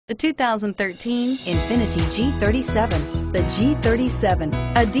The 2013 Infiniti G37. The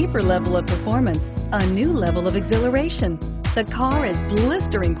G37, a deeper level of performance, a new level of exhilaration. The car is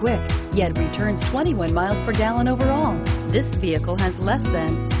blistering quick, yet returns 21 miles per gallon overall. This vehicle has less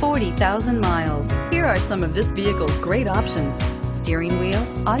than 40,000 miles. Here are some of this vehicle's great options: steering wheel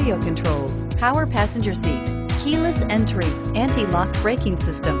audio controls, power passenger seat, keyless entry, anti-lock braking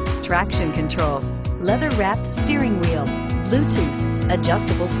system, traction control, leather-wrapped steering wheel, Bluetooth,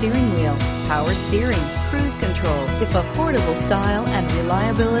 adjustable steering wheel, power steering, cruise control. If affordable style and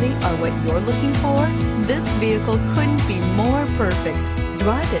reliability are what you're looking for, this vehicle couldn't be more perfect.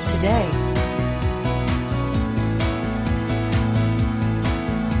 Drive it today.